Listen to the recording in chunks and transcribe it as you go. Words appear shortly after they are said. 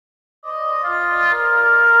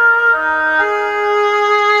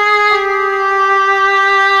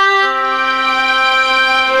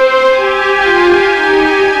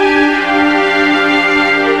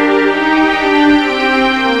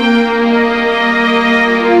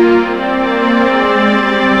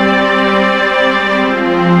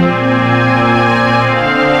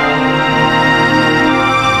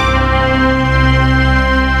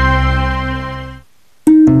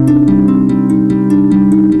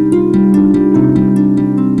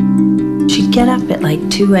get up at like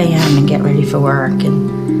 2 a.m. and get ready for work,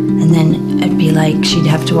 and then it'd be like she'd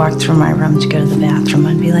have to walk through my room to go to the bathroom.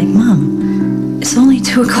 I'd be like, Mom, it's only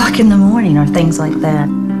 2 o'clock in the morning, or things like that.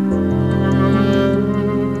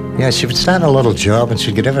 Yeah, she would start a little job and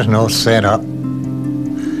she'd get everything all set up.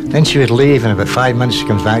 Then she would leave, and about 5 minutes she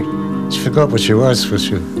comes back. She forgot what she was,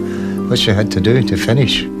 what she had to do to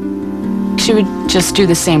finish. She would just do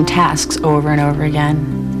the same tasks over and over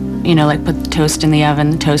again. You know, like put the toast in the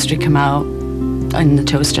oven, the toast would come out in the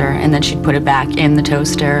toaster, and then she'd put it back in the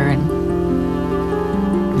toaster. And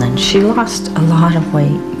then she lost a lot of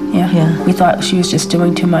weight. Yeah. We thought she was just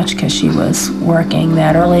doing too much because she was working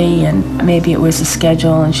that early, and maybe it was the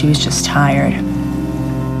schedule and she was just tired.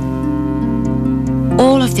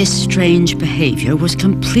 All of this strange behavior was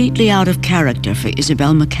completely out of character for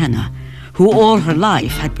Isabel McKenna, who all her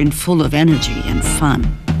life had been full of energy and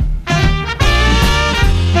fun.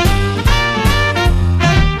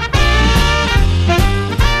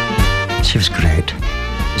 She was great.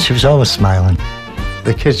 She was always smiling.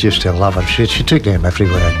 The kids used to love her. She took them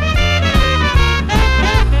everywhere.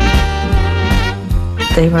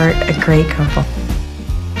 They were a great couple.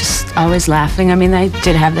 Just always laughing. I mean, they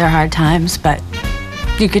did have their hard times, but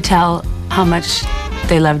you could tell how much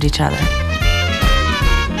they loved each other.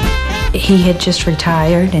 He had just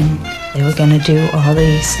retired, and they were going to do all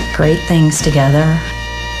these great things together.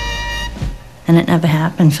 And it never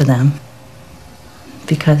happened for them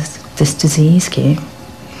because this disease came.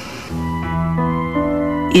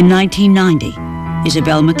 In 1990,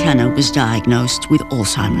 Isabel McKenna was diagnosed with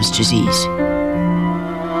Alzheimer's disease.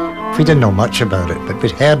 We didn't know much about it, but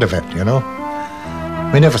we'd heard of it, you know.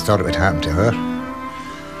 We never thought it would happen to her.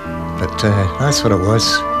 But that's what it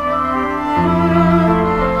was.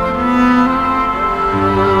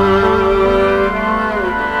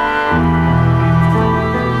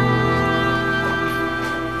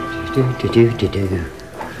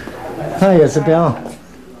 Hi, Isabel.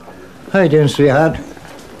 How you doing, sweetheart?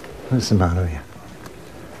 What's the matter with you?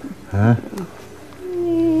 Huh?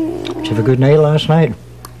 Did you have a good night last night?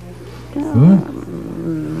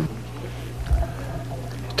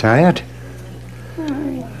 Tired?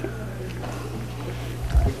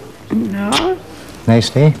 No. Nice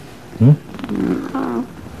day? No.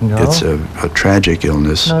 It's a tragic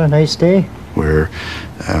illness. Not a nice day? Where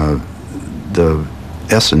the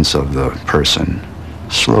essence of the person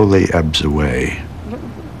slowly ebbs away.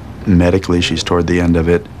 Medically, she's toward the end of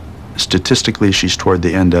it. Statistically, she's toward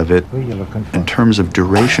the end of it. Who are you looking for? In terms of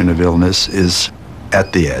duration of illness, is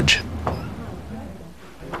at the edge.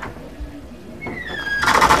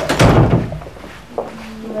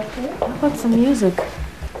 How about some music?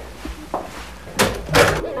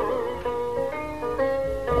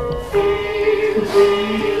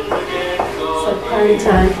 So party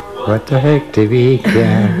time. What the heck do we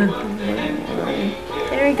care?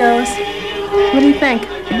 There he goes. What do you think?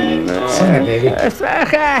 Sing it, baby.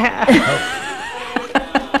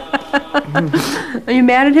 Are you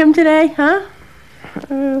mad at him today, huh?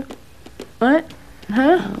 What?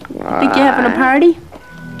 Huh? Think you're having a party?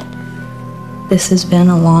 This has been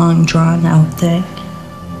a long, drawn-out thing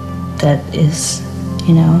that is,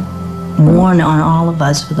 you know, worn on all of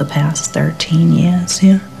us for the past 13 years,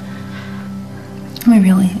 yeah. I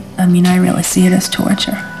really see it as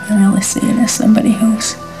torture. I really see it as somebody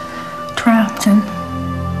who's trapped and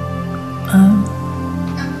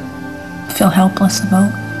feel helpless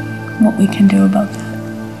about what we can do about that.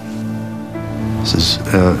 This is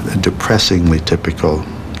depressingly typical.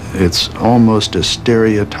 It's almost a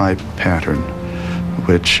stereotype pattern,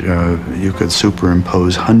 which you could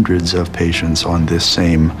superimpose hundreds of patients on this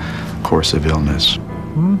same course of illness.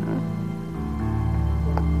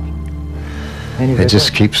 It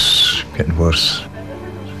just keeps getting worse.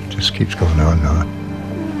 It just keeps going on and on.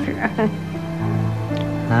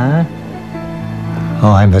 Huh?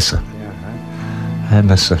 Oh, I miss her. I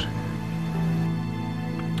miss her.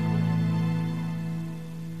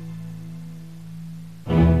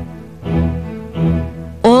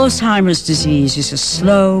 Alzheimer's disease is a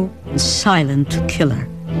slow and silent killer.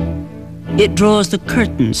 It draws the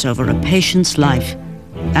curtains over a patient's life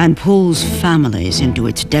and pulls families into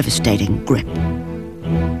its devastating grip.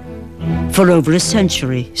 For over a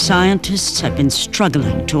century, scientists have been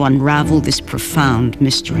struggling to unravel this profound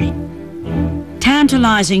mystery.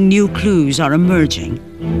 Tantalizing new clues are emerging,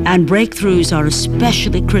 and breakthroughs are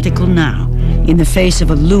especially critical now in the face of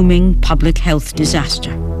a looming public health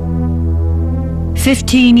disaster.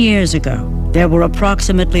 15 years ago, there were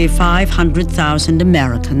approximately 500,000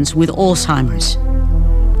 Americans with Alzheimer's.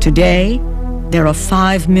 Today, there are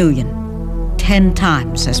 5 million, 10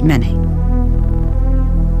 times as many.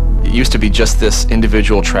 It used to be just this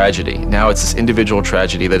individual tragedy. Now it's this individual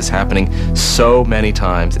tragedy that is happening so many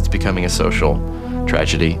times, it's becoming a social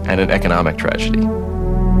tragedy and an economic tragedy.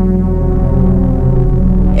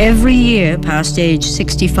 Every year past age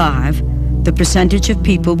 65, the percentage of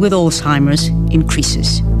people with Alzheimer's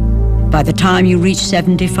increases. By the time you reach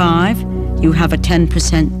 75, you have a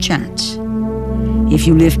 10% chance. If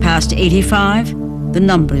you live past 85, the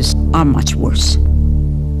numbers are much worse.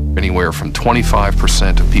 Anywhere from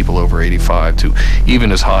 25% of people over 85 to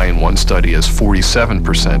even as high in one study as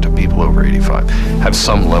 47% of people over 85 have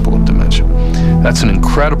some level of dementia. That's an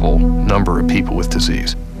incredible number of people with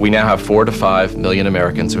disease. We now have 4 to 5 million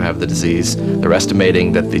Americans who have the disease. They're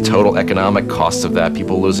estimating that the total economic costs of that,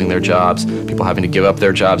 people losing their jobs, people having to give up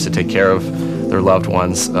their jobs to take care of their loved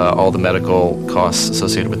ones, all the medical costs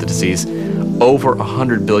associated with the disease, over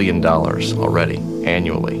 $100 billion already,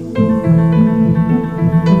 annually.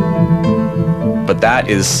 But that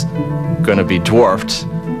is going to be dwarfed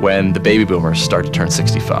when the baby boomers start to turn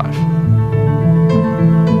 65.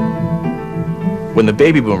 When the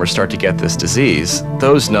baby boomers start to get this disease,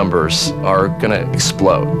 those numbers are going to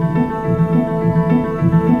explode.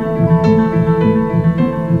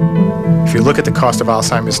 If you look at the cost of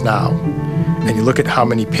Alzheimer's now, and you look at how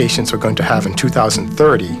many patients we're going to have in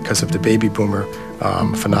 2030 because of the baby boomer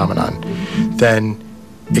phenomenon, then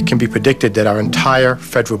it can be predicted that our entire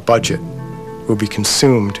federal budget will be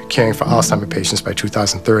consumed caring for Alzheimer patients by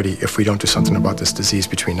 2030 if we don't do something about this disease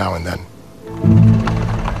between now and then.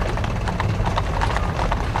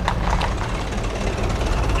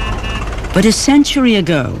 But a century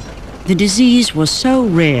ago, the disease was so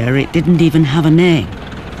rare it didn't even have a name.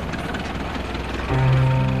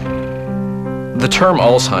 The term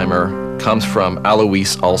Alzheimer comes from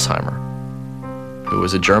Alois Alzheimer, who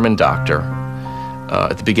was a German doctor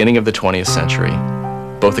at the beginning of the 20th century,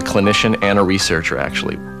 both a clinician and a researcher,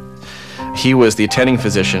 actually. He was the attending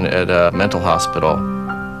physician at a mental hospital.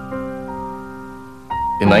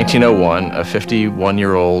 In 1901, a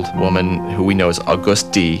 51-year-old woman who we know as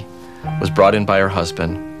Auguste D. was brought in by her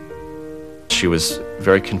husband. She was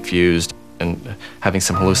very confused and having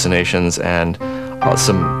some hallucinations and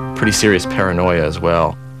some pretty serious paranoia as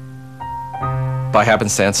well. By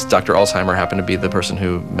happenstance, Dr. Alzheimer happened to be the person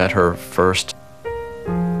who met her first.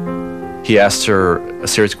 He asked her a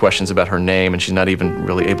series of questions about her name, and she's not even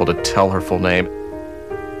really able to tell her full name.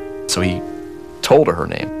 So he told her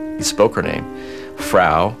name. He spoke her name,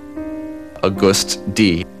 Frau Auguste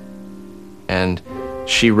D. And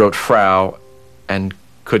she wrote Frau and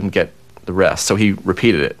couldn't get the rest. So he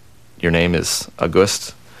repeated it. Your name is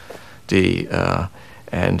Auguste D.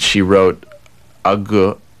 And she wrote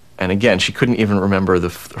Augu. And again, she couldn't even remember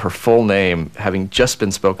her full name, having just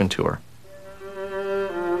been spoken to her.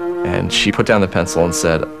 And she put down the pencil and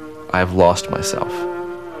said, "I have lost myself."